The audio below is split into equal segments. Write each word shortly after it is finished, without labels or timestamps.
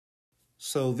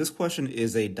So this question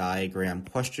is a diagram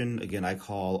question. Again, I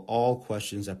call all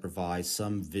questions that provide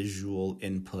some visual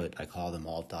input, I call them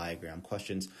all diagram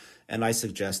questions. And I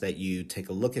suggest that you take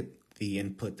a look at the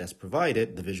input that's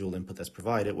provided, the visual input that's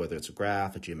provided, whether it's a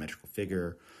graph, a geometrical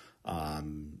figure,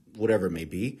 whatever it may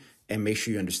be, and make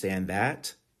sure you understand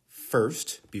that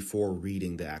first before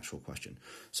reading the actual question.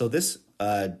 So this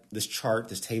chart,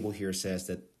 this table here says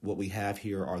that what we have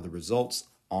here are the results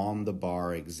on the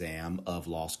bar exam of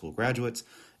law school graduates.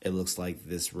 It looks like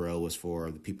this row is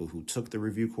for the people who took the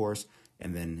review course,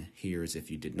 and then here's if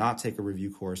you did not take a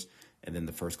review course, and then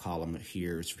the first column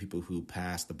here is for people who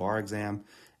passed the bar exam,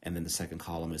 and then the second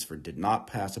column is for did not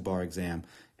pass a bar exam.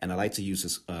 And I like to use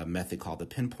this method called the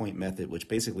pinpoint method, which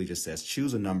basically just says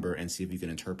choose a number and see if you can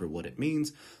interpret what it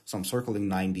means. So I'm circling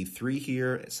 93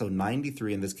 here. So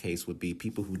 93 in this case would be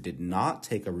people who did not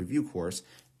take a review course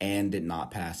and did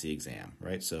not pass the exam,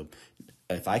 right? So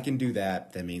if I can do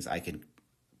that, that means I can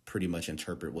pretty much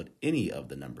interpret what any of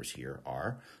the numbers here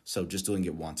are. So just doing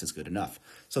it once is good enough.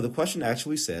 So the question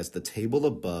actually says the table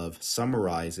above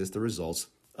summarizes the results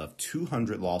of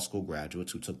 200 law school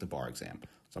graduates who took the bar exam.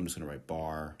 So I'm just going to write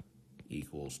bar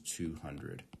equals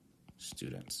 200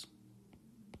 students.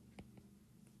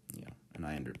 Yeah,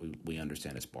 and we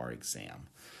understand it's bar exam.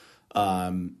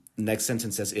 Next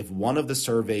sentence says, if one of the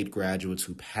surveyed graduates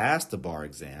who passed the bar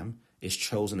exam is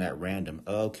chosen at random.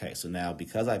 Okay, so now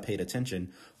because I paid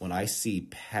attention, when I see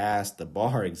pass the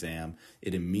bar exam,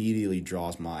 it immediately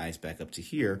draws my eyes back up to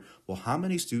here. Well, how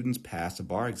many students passed the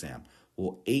bar exam?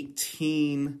 Well,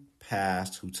 18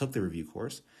 passed who took the review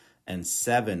course, and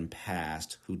 7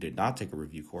 passed who did not take a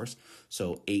review course.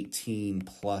 So 18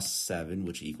 plus 7,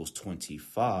 which equals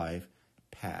 25,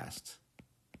 passed.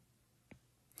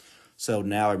 So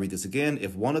now I read this again.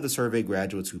 If one of the survey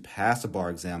graduates who passed the bar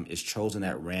exam is chosen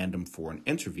at random for an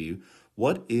interview,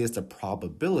 what is the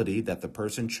probability that the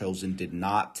person chosen did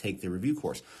not take the review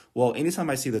course? Well, anytime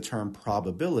I see the term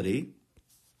probability,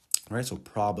 right, so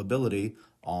probability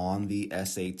on the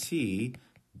SAT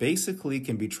basically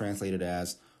can be translated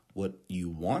as what you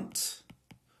want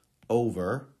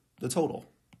over the total.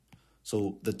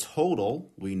 So the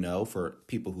total, we know for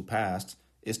people who passed,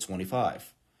 is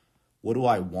 25. What do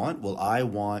I want? Well, I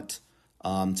want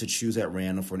to choose at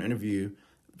random for an interview,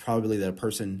 probably that a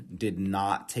person did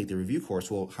not take the review course.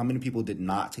 Well, how many people did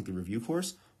not take the review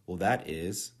course? Well, that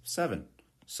is 7.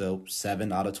 So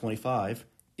 7 out of 25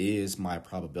 is my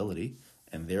probability,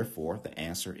 and therefore the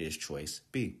answer is choice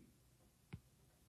B.